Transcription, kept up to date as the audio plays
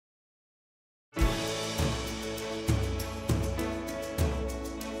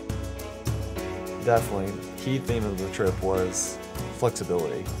Definitely. Key theme of the trip was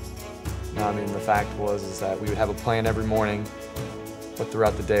flexibility. I mean, the fact was that we would have a plan every morning, but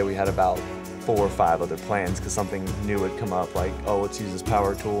throughout the day we had about 4 or 5 other plans because something new would come up, like, oh, let's use this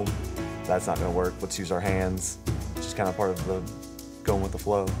power tool. That's not going to work. Let's use our hands. It's just kind of part of the going with the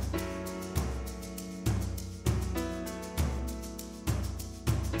flow.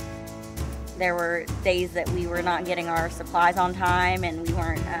 There were days that we were not getting our supplies on time and we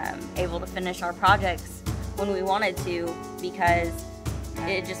weren't able to finish our projects when we wanted to because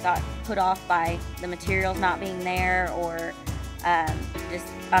it just got put off by the materials not being there or just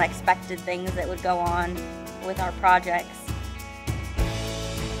unexpected things that would go on with our projects.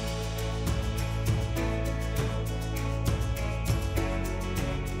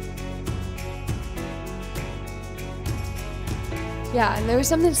 Yeah, and there was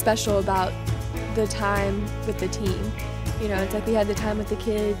something special about the time with the team. You know, it's like we had the time with the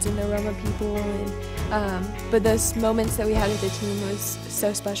kids and the Roma people, and but those moments that we had with the team was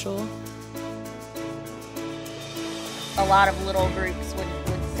so special. A lot of little groups would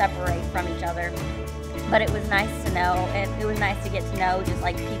separate from each other, but it was nice to know, and it was nice to get to know just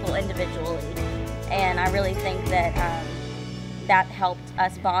like people individually. And I really think that that helped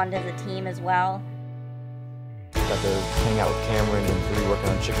us bond as a team as well. Got to hang out with Cameron and 3 working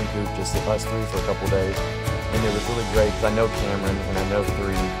on chicken coop, just us 3 for a couple days. And it was really great because I know Cameron and I know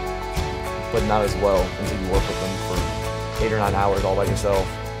 3, but not as well until you work with them for 8 or 9 hours all by yourself.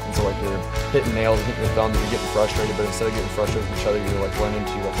 And so like you're hitting nails and hitting your thumbs and you're getting frustrated, but instead of getting frustrated with each other, you're like learning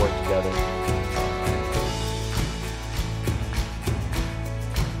to like work together.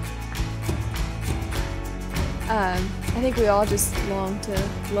 I think we all just long to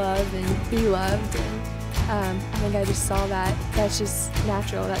love and be loved, and I think I just saw that. That's just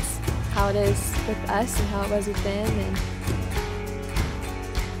natural. That's how it is with us and how it was with them. And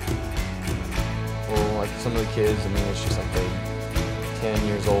well, like some of the kids, I mean, it's just like they're 10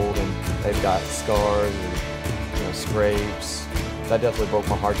 years old and they've got scars or scrapes. That definitely broke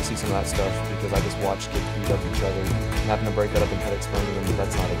my heart to see some of that stuff because I just watched kids beat up each other and having to break that up and try to explain to them that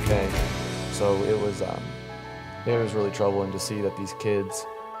that's not okay. So it was really troubling to see that these kids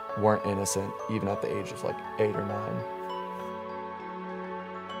weren't innocent even at the age of like 8 or 9.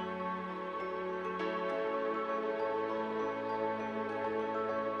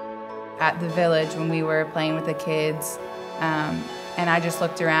 At the village when we were playing with the kids, and I just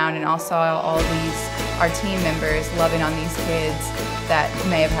looked around and I saw all these, our team members loving on these kids that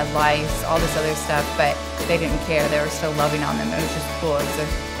may have had lice, all this other stuff, but they didn't care. They were still loving on them. It was just cool. It was a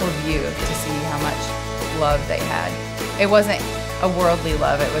cool view to see how much love they had. It wasn't a worldly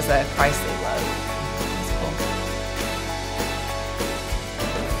love, it was a Christly love. It was cool.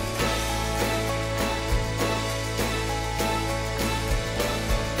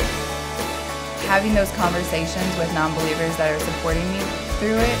 Having those conversations with non-believers that are supporting me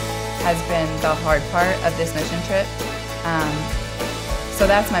through it has been the hard part of this mission trip. So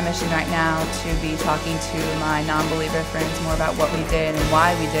that's my mission right now, to be talking to my non-believer friends more about what we did and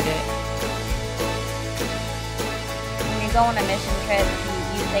why we did it. When you go on a mission trip,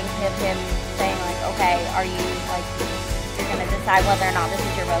 you think of him saying like, okay, are you like, you're going to decide whether or not this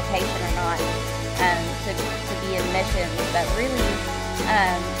is your vocation or not, to be in missions. But really,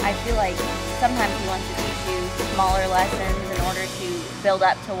 I feel like sometimes he wants to teach you smaller lessons in order to build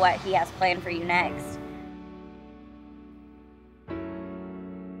up to what he has planned for you next.